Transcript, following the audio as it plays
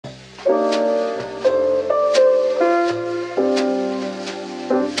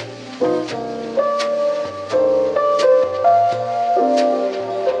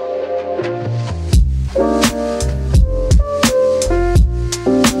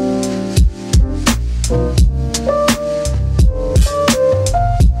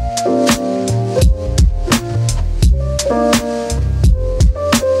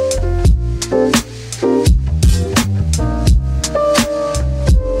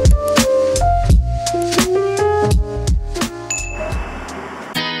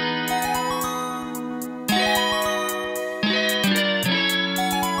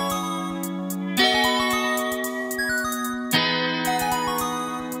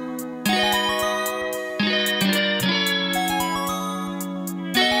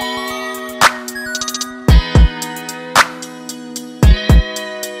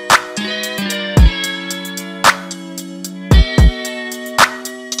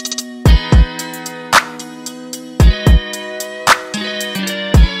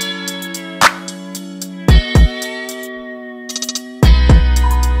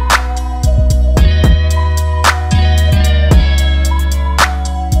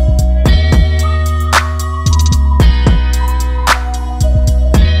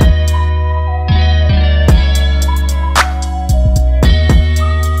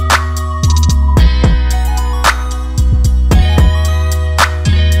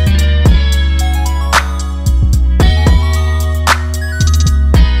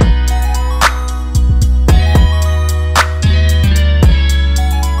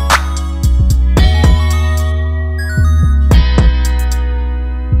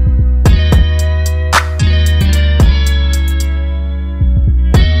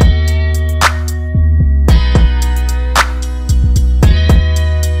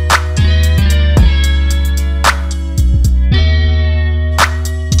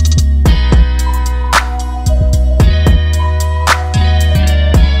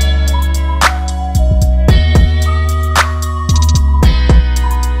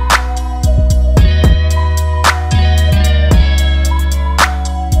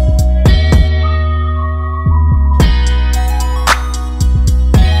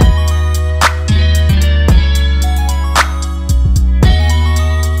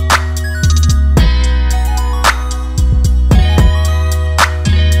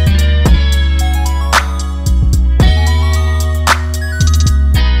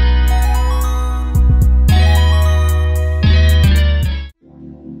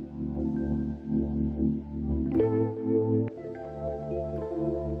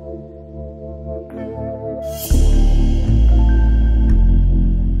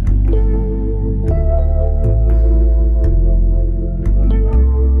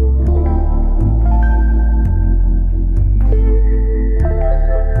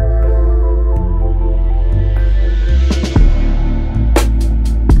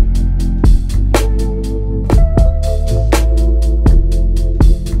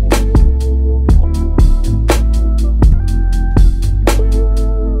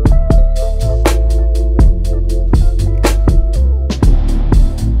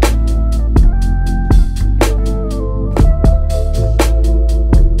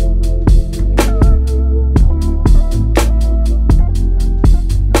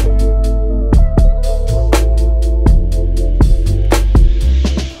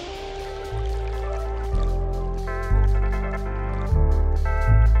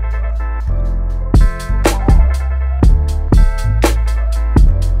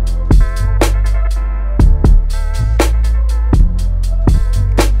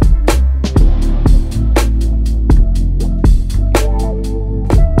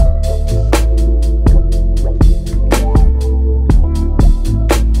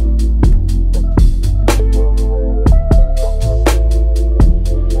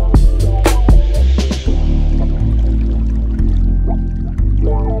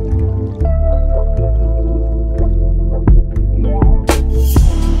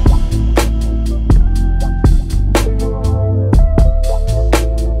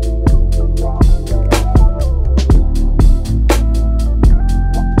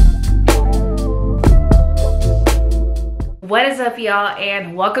What is up, y'all,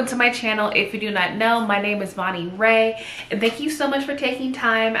 and welcome to my channel. If you do not know, my name is Bonnie Ray, and thank you so much for taking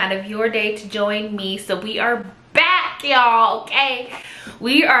time out of your day to join me. So we are back, y'all. Okay,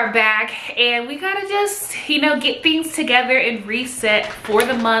 we are back, and we gotta just, you know, get things together and reset for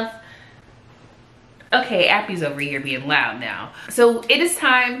the month. Okay, Appy's over here being loud now. So it is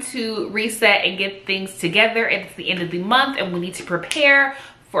time to reset and get things together. It's the end of the month, and we need to prepare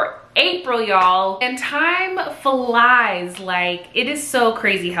for April, y'all. And time flies. Like, it is so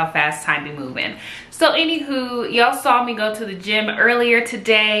crazy how fast time be moving. So anywho, y'all saw me go to the gym earlier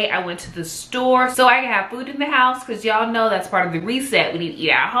today. I went to the store so I can have food in the house, because y'all know that's part of the reset. We need to eat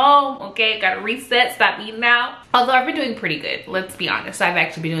at home, okay? Gotta reset, stop eating out. Although I've been doing pretty good, let's be honest. I've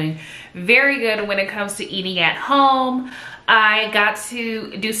actually been doing very good when it comes to eating at home. I got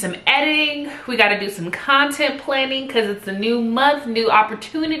to do some editing. We got to do some content planning, because it's a new month, new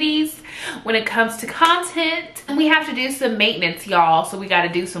opportunities when it comes to content. And we have to do some maintenance, y'all. So we got to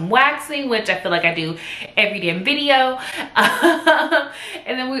do some waxing, which I feel like I do every damn video.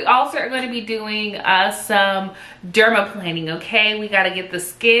 And then we also are going to be doing some derma planning, okay? We got to get the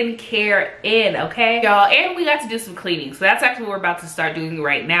skincare in, okay, y'all? And we got to do some cleaning. So that's actually what we're about to start doing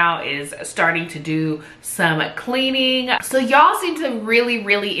right now, is starting to do some cleaning. So y'all seem to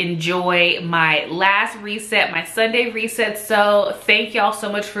really enjoy my last reset, my Sunday reset. So thank y'all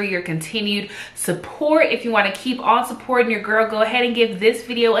so much for your continued support. If you want to keep on supporting your girl, go ahead and give this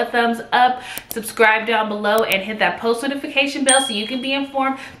video a thumbs up, subscribe down below, and hit that post notification bell so you can be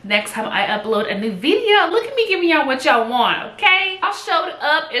informed next time I upload a new video. Look at me giving y'all what y'all want, okay? Y'all showed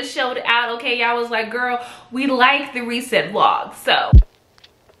up and showed out, okay? Y'all was like, girl, we like the reset vlog. So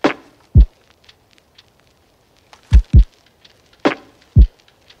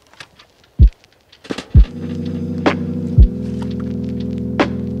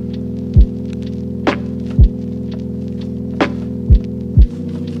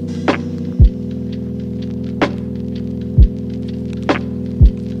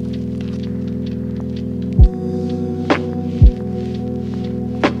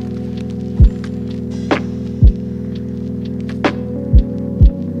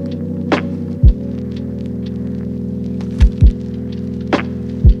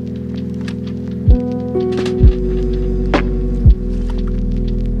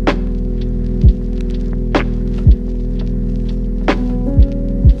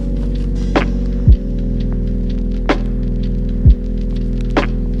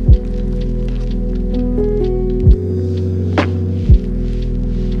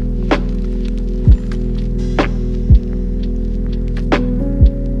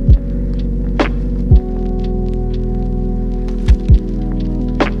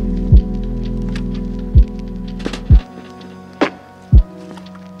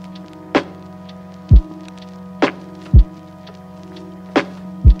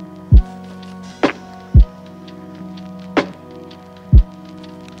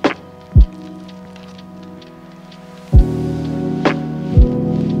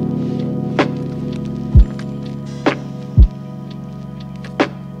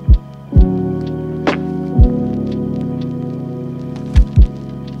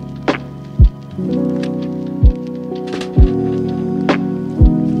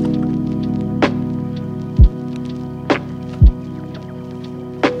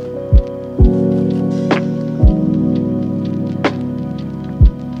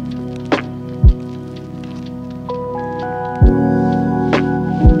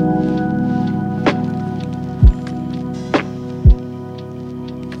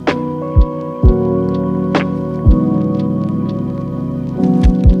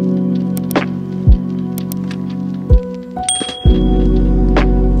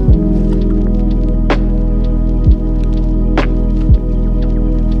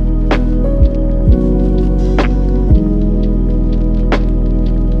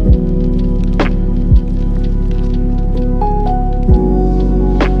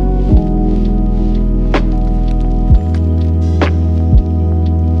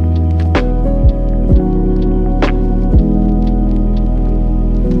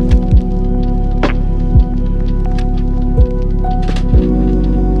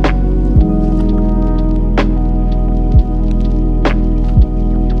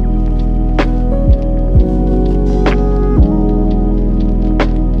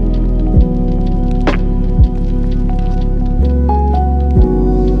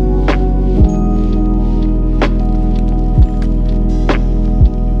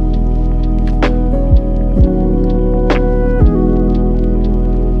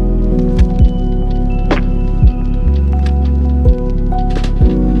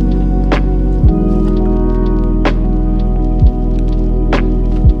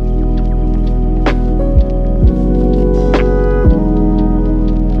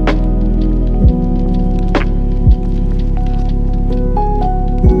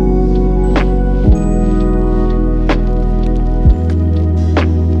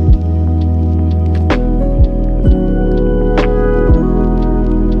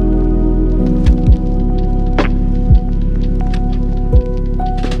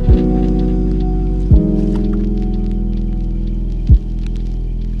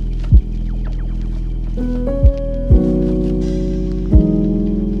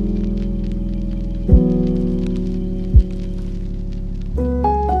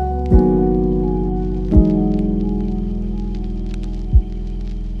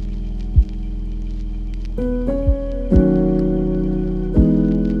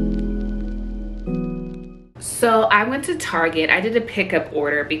So I went to Target. I did a pickup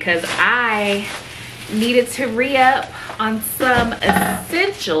order because I needed to re-up on some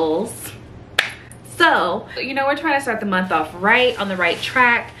essentials. So, you know, we're trying to start the month off right, on the right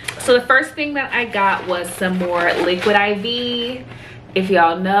track. So the first thing that I got was some more liquid IV. If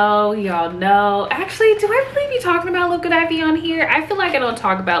y'all know, y'all know. Actually, do I really be talking about liquid IV on here? I feel like I don't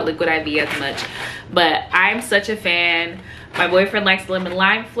talk about liquid IV as much, but I'm such a fan. My boyfriend likes lemon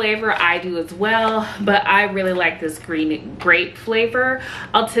lime flavor. I do as well, but I really like this green grape flavor.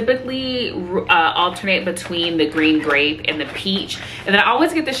 I'll typically alternate between the green grape and the peach, and then I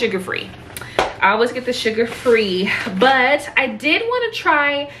always get the sugar-free. I always get the sugar-free, but I did want to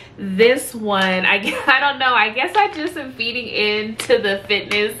try this one. I don't know, I guess I just am feeding into the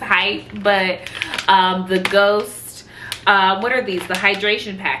fitness hype, but the Ghost, what are these? The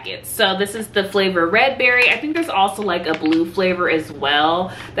hydration packets. So this is the flavor red berry. I think there's also like a blue flavor as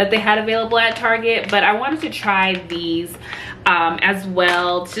well that they had available at Target, but I wanted to try these as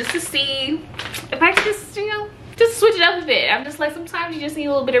well, just to see if I could just, you know, just switch it up a bit. I'm just like, sometimes you just need a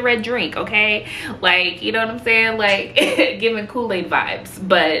little bit of red drink, okay? Like, you know what I'm saying? Like, giving Kool-Aid vibes,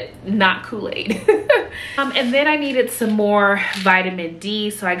 but not Kool-Aid. And then I needed some more vitamin D,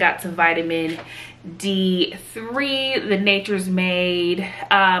 so I got some vitamin D3, the Nature's Made.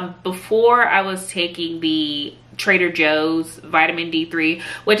 Before I was taking the Trader Joe's vitamin D3,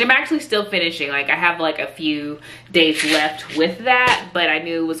 which I'm actually still finishing. Like, I have like a few days left with that, but I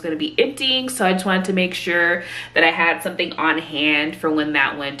knew it was going to be emptying, so I just wanted to make sure that I had something on hand for when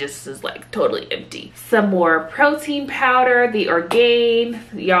that one just is like totally empty. Some more protein powder, the Orgain.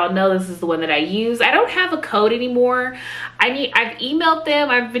 Y'all know this is the one that I use. I don't have a code anymore. I've emailed them.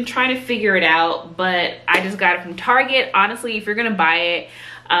 I've been trying to figure it out, but I just got it from Target. Honestly, if you're gonna buy it,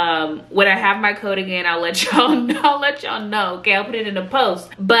 when I have my code again, I'll let y'all know. Okay, I'll put it in a post.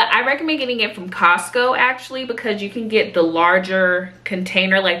 But I recommend getting it from Costco, actually, because you can get the larger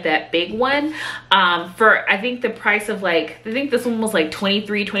container, like that big one, for I think the price of like, I think this one was like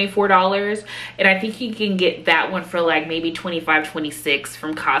 $23, $24, and I think you can get that one for like maybe $25, $26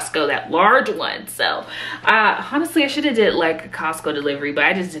 from Costco, that large one. So honestly, I should have did like a Costco delivery, but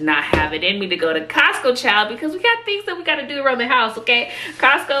I just did not have it in me to go to Costco, child, because we got things that we got to do around the house. Okay,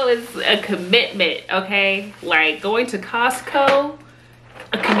 Costco is a commitment, okay? Like, going to Costco,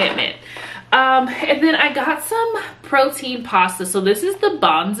 a commitment. And then I got some protein pasta. So this is the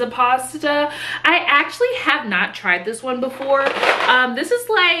Bonza pasta. I actually have not tried this one before. This is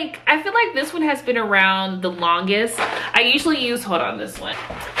like, I feel like this one has been around the longest. I usually use, hold on, this one.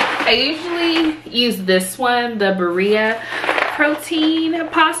 I usually use this one, the Berea protein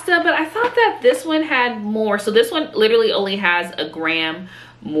pasta, but I thought that this one had more. So this one literally only has a gram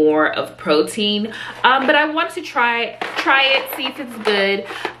more of protein, but I wanted to try it, see if it's good.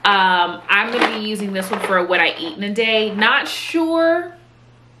 I'm gonna be using this one for what I eat in a day. Not sure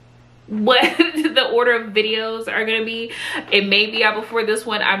what the order of videos are gonna be. It may be out before this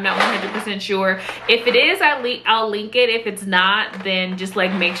one. I'm not 100% sure. If it is, I'll link it. If it's not, then just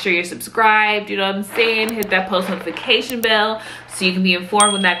like make sure you're subscribed, you know what I'm saying? Hit that post notification bell so you can be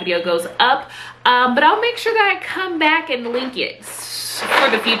informed when that video goes up. But I'll make sure that I come back and link it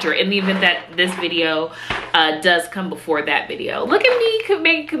for the future in the event that this video does come before that video. Look at me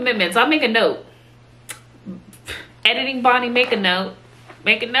making commitments. I'll make a note. Editing Bonnie, make a note.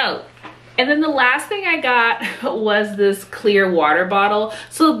 Make a note. And then the last thing I got was this clear water bottle.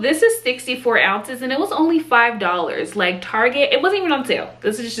 So this is 64 ounces and it was only $5. Like Target, it wasn't even on sale.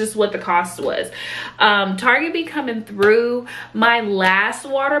 This is just what the cost was. Target be coming through. My last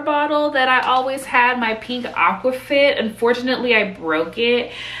water bottle that I always had, my pink Aquafit, unfortunately I broke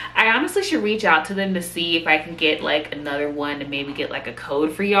it. I honestly should reach out to them to see if I can get like another one and maybe get like a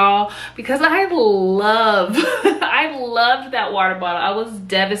code for y'all, because I love I loved that water bottle. I was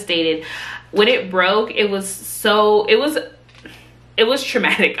devastated when it broke. It was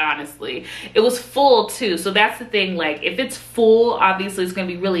traumatic, honestly. It was full too, so that's the thing. Like, if it's full, obviously it's gonna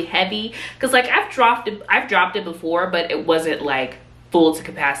be really heavy, because like I've dropped it before, but it wasn't like full to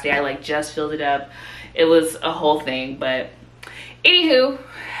capacity. I like just filled it up. It was a whole thing. But anywho,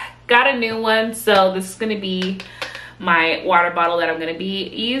 got a new one. So this is gonna be my water bottle that I'm gonna be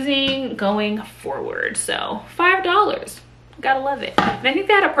using going forward. So $5, gotta love it. And I think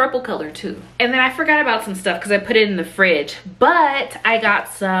they had a purple color too. And then I forgot about some stuff because I put it in the fridge, but I got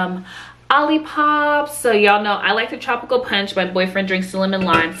some Olipop. So y'all know I like the tropical punch. My boyfriend drinks the lemon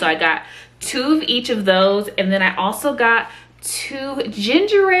lime, so I got 2 of each of those. And then I also got 2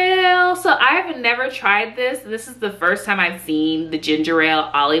 ginger ale. So I've never tried this. This is the first time I've seen the ginger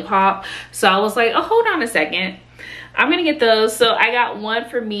ale Olipop. So I was like, oh, hold on a second, I'm gonna get those. So I got 1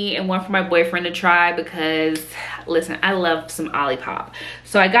 for me and 1 for my boyfriend to try because listen, I love some Olipop.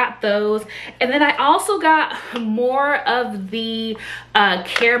 So I got those. And then I also got more of the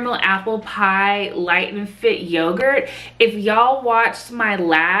caramel apple pie light and fit yogurt. If y'all watched my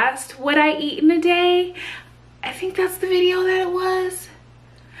last what I eat in a day, I think that's the video that it was.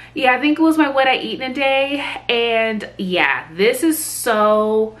 Yeah, I think it was my what I eat in a day. And yeah, this is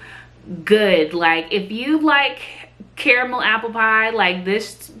so good. Like if you like caramel apple pie, like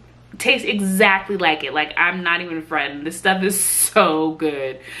this tastes exactly like it. Like I'm not even fronting, this stuff is so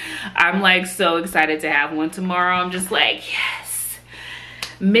good. I'm like so excited to have one tomorrow. I'm just like, yes,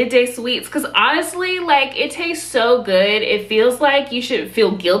 midday sweets. Because honestly, like it tastes so good, it feels like you should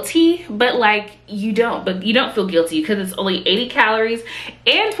feel guilty, but like you don't feel guilty because it's only 80 calories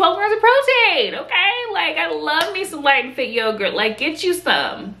and 12 grams of protein. Okay, like I love me some light and fit yogurt. Like get you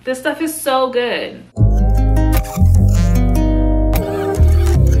some, this stuff is so good.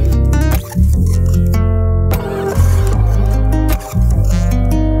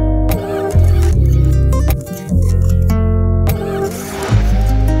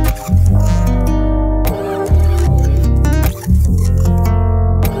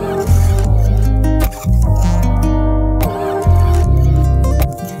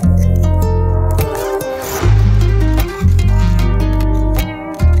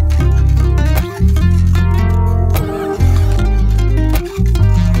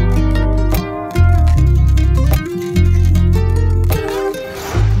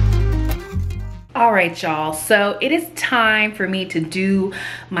 All right, y'all, so it is time for me to do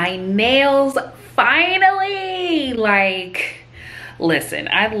my nails finally. Like, listen,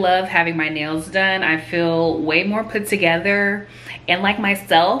 I love having my nails done. I feel way more put together and like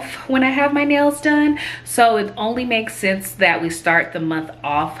myself when I have my nails done. So it only makes sense that we start the month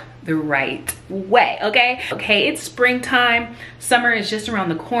off the right way. Okay, it's springtime, summer is just around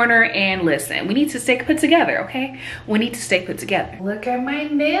the corner, and listen, we need to stay put together. Okay, we need to stay put together. Look at my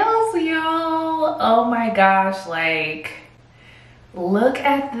nails, y'all. Oh my gosh, like look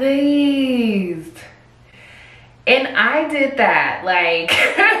at these. And I did that. Like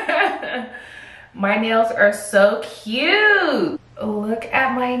my nails are so cute. Look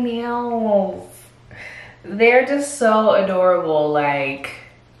at my nails, they're just so adorable. Like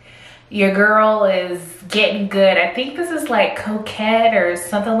your girl is getting good. I think this is like coquette or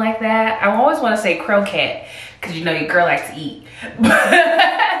something like that. I always want to say croquette because you know your girl likes to eat.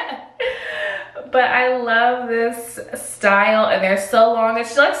 But I love this style and they're so long.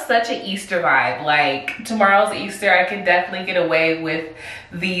 It's like such an Easter vibe. Like tomorrow's Easter, I can definitely get away with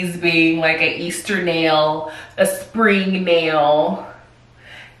these being like an Easter nail, a spring nail.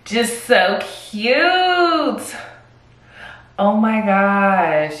 Just so cute. Oh my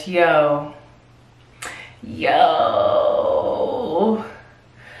gosh, yo.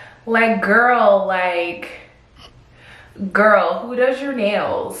 Like girl, who does your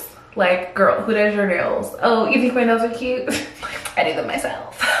nails? Like girl, who does your nails? Oh, you think my nails are cute? I do them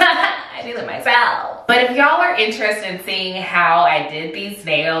myself. I do them myself. But if y'all are interested in seeing how I did these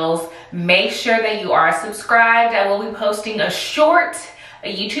nails, make sure that you are subscribed. I will be posting a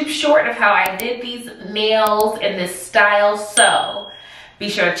YouTube short of how I did these nails in this style, so be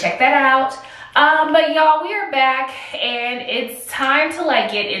sure to check that out. But y'all, we are back and it's time to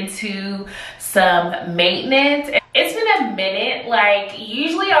like get into some maintenance. It's been a minute. Like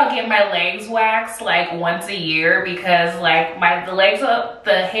usually I'll get my legs waxed like once a year because like the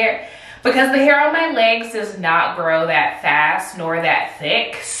hair on my legs does not grow that fast nor that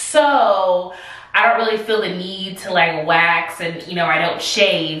thick, so I don't really feel the need to like wax, and you know, I don't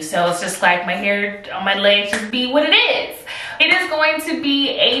shave, so it's just like my hair on my legs just be what it is. It is going to be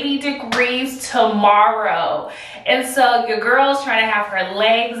 80 degrees tomorrow, and so your girl's trying to have her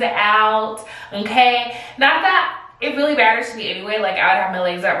legs out. Okay, not that it really matters to me anyway, like I would have my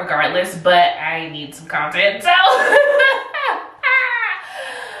legs out regardless, but I need some content, so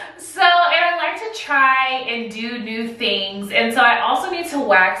and I like to try and do new things, and so I also need to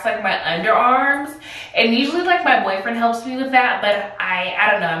wax like my underarms, and usually like my boyfriend helps me with that, but I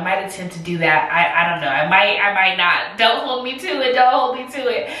don't know, I might attempt to do that. I don't know, I might not. Don't hold me to it, don't hold me to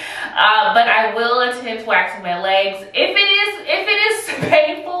it. But I will attempt waxing my legs. If it is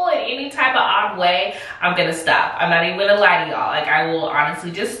painful in any type of odd way, I'm gonna stop. I'm not even gonna lie to y'all, like I will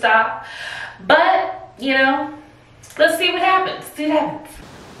honestly just stop. But you know, let's see what happens. See what happens.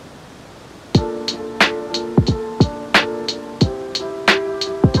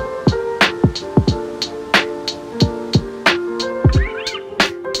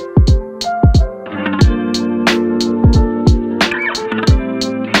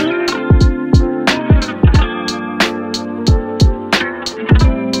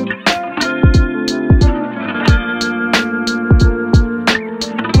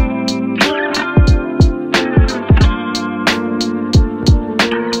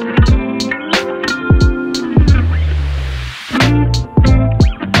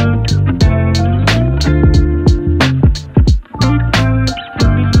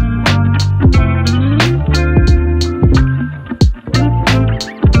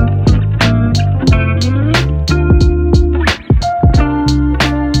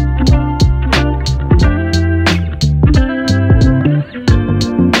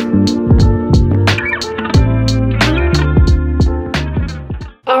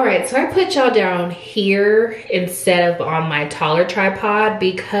 right, so I put y'all down here instead of on my taller tripod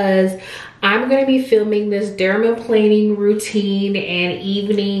because I'm gonna be filming this dermaplaning routine and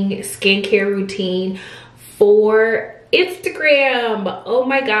evening skincare routine for Instagram. Oh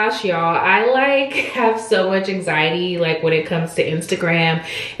my gosh, y'all. I like have so much anxiety like when it comes to Instagram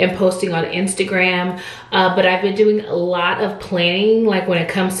and posting on Instagram. But I've been doing a lot of planning like when it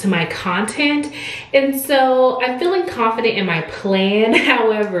comes to my content. And so I'm feeling confident in my plan.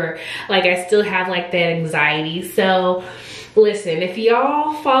 However, like I still have like that anxiety. So listen, if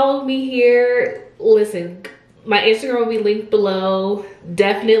y'all follow me here, listen, my Instagram will be linked below.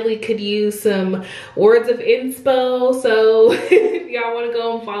 Definitely could use some words of inspo. So if y'all want to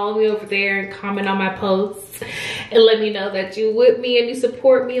go and follow me over there and comment on my posts and let me know that you with me and you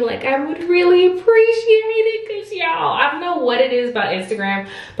support me, like I would really appreciate it. Because y'all, I don't know what it is about Instagram,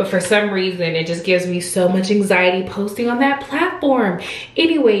 but for some reason it just gives me so much anxiety posting on that platform.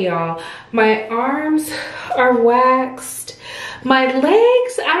 Anyway, y'all, my arms are waxed. My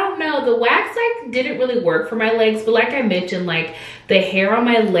legs, I don't know, the wax like didn't really work for my legs, but like I mentioned, like the hair on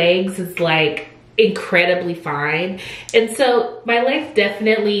my legs is like incredibly fine. And so my legs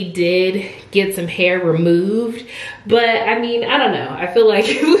definitely did get some hair removed, but I mean, I don't know. I feel like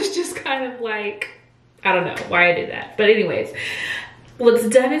it was just kind of like, I don't know why I did that. But anyways, what's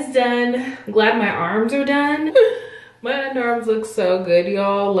done is done. I'm glad my arms are done. My underarms look so good,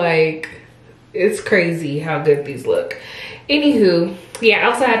 y'all. Like, it's crazy how good these look. Anywho, yeah,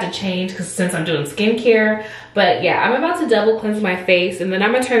 I also had to change because since I'm doing skincare. But yeah, I'm about to double cleanse my face and then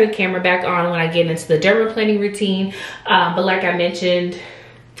I'm gonna turn the camera back on when I get into the dermaplaning routine. But like I mentioned,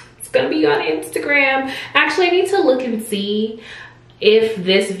 it's gonna be on Instagram. Actually, I need to look and see if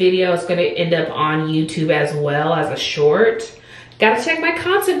this video is gonna end up on YouTube as well as a short. Gotta check my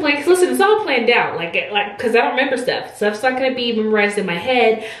content plan, cause listen, it's all planned out. Like, cause I don't remember stuff. Stuff's not gonna be memorized in my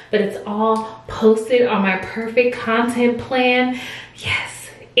head, but it's all posted on my perfect content plan. Yes.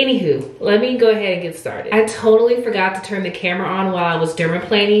 Anywho, let me go ahead and get started. I totally forgot to turn the camera on while I was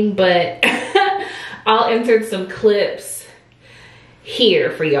dermaplaning, but I'll insert some clips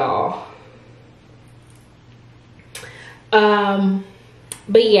here for y'all. But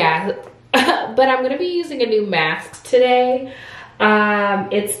yeah, but I'm gonna be using a new mask today.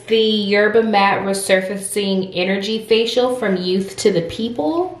 It's the Yerba Matte Resurfacing Energy Facial from Youth to the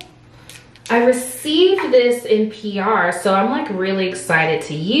People. I received this in PR, so I'm like really excited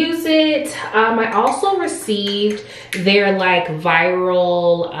to use it. I also received their like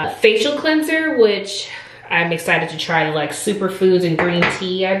viral facial cleanser, which I'm excited to try, like superfoods and green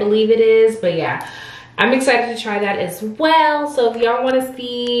tea, I believe it is. But yeah, I'm excited to try that as well. So if y'all want to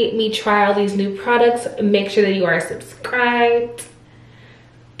see me try all these new products, make sure that you are subscribed.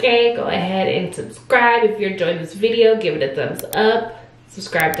 Okay, go ahead and subscribe. If you're enjoying this video, give it a thumbs up.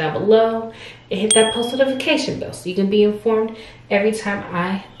 Subscribe down below and hit that post notification bell so you can be informed every time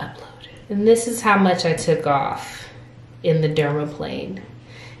I upload. And this is how much I took off in the dermaplane.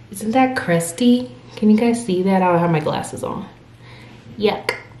 Isn't that crusty? Can you guys see that? I don't have my glasses on.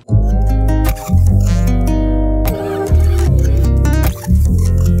 Yuck.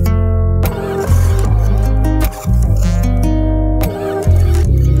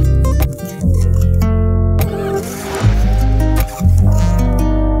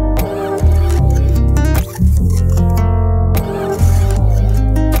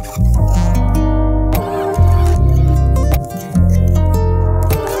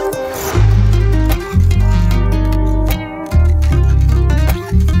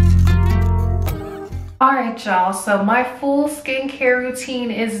 Y'all, so my full skincare routine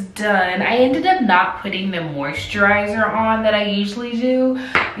is done. I ended up not putting the moisturizer on that I usually do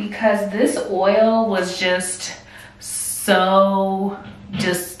because this oil was just so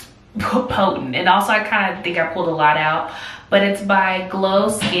potent, and also I kind of think I pulled a lot out. But it's by Glow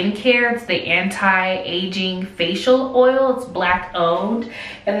Skincare. It's the anti-aging facial oil. It's Black owned.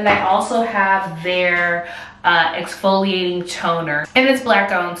 And then I also have their exfoliating toner, and it's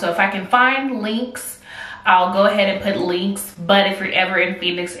Black owned. So if I can find links, I'll go ahead and put links. But if you're ever in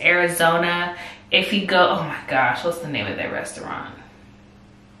Phoenix, Arizona, if you go, oh my gosh, what's the name of that restaurant?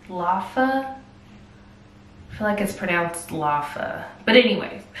 Lafa? I feel like it's pronounced Lafa. But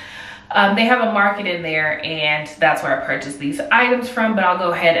anyways, they have a market in there, and that's where I purchased these items from, but I'll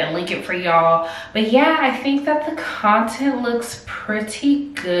go ahead and link it for y'all. But yeah, I think that the content looks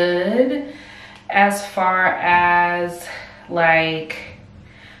pretty good as far as like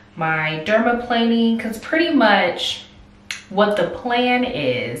my dermaplaning, because pretty much what the plan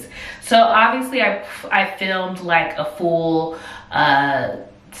is. So obviously I filmed like a full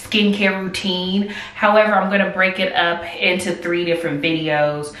skincare routine. However, I'm gonna break it up into 3 different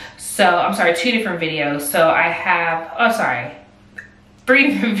videos. So, I'm sorry, 2 different videos. So I have, oh sorry,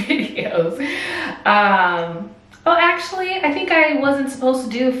 3 different videos. Oh, actually, I think I wasn't supposed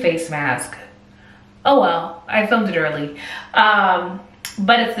to do a face mask. Oh well, I filmed it early.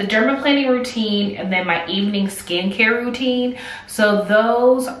 But it's the dermaplaning routine and then my evening skincare routine. So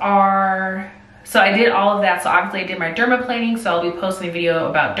those are, so I did all of that. So obviously I did my dermaplaning, so I'll be posting a video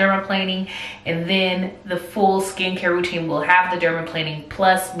about dermaplaning, and then the full skincare routine will have the dermaplaning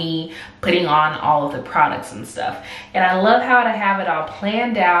plus me putting on all of the products and stuff. And I love how to have it all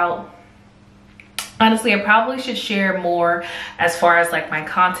planned out. Honestly, I probably should share more as far as like my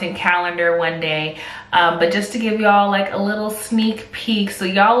content calendar one day. But just to give y'all like a little sneak peek. So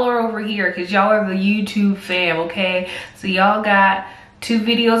y'all are over here because y'all are the YouTube fam, okay? So y'all got 2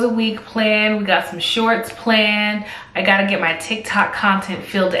 videos a week planned. We got some shorts planned. I gotta get my TikTok content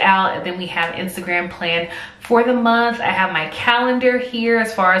filled out, and then we have Instagram planned for the month. I have my calendar here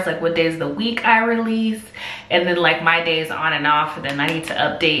as far as like what days of the week I release, and then like my days on and off, and then I need to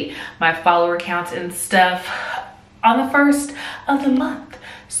update my follower counts and stuff on the 1st of the month.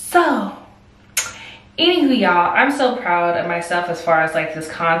 So anywho, y'all, I'm so proud of myself as far as like this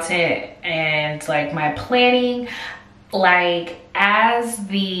content and like my planning. Like as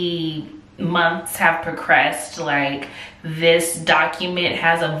the months have progressed, like this document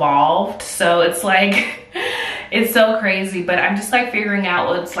has evolved. So it's like, it's so crazy, but I'm just like figuring out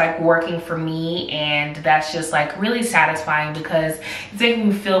what's like working for me, and that's just like really satisfying because it's making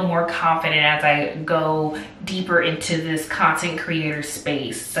me feel more confident as I go deeper into this content creator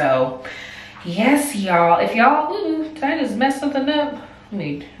space. So yes, y'all, if y'all, did I just mess something up?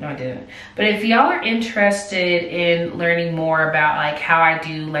 No, I didn't. But if y'all are interested in learning more about like how I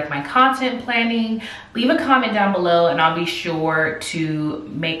do like my content planning, leave a comment down below and I'll be sure to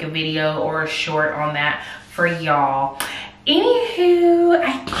make a video or a short on that for y'all. Anywho,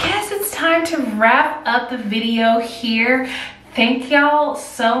 I guess it's time to wrap up the video here. Thank y'all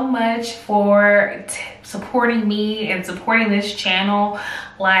so much for supporting me and supporting this channel.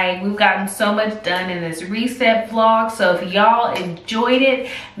 Like, we've gotten so much done in this reset vlog. So if y'all enjoyed it,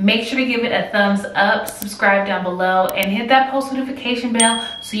 make sure to give it a thumbs up, subscribe down below, and hit that post notification bell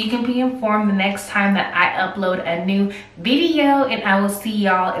so you can be informed the next time that I upload a new video. And I will see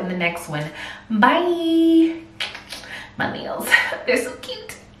y'all in the next one. Bye. My nails, they're so cute.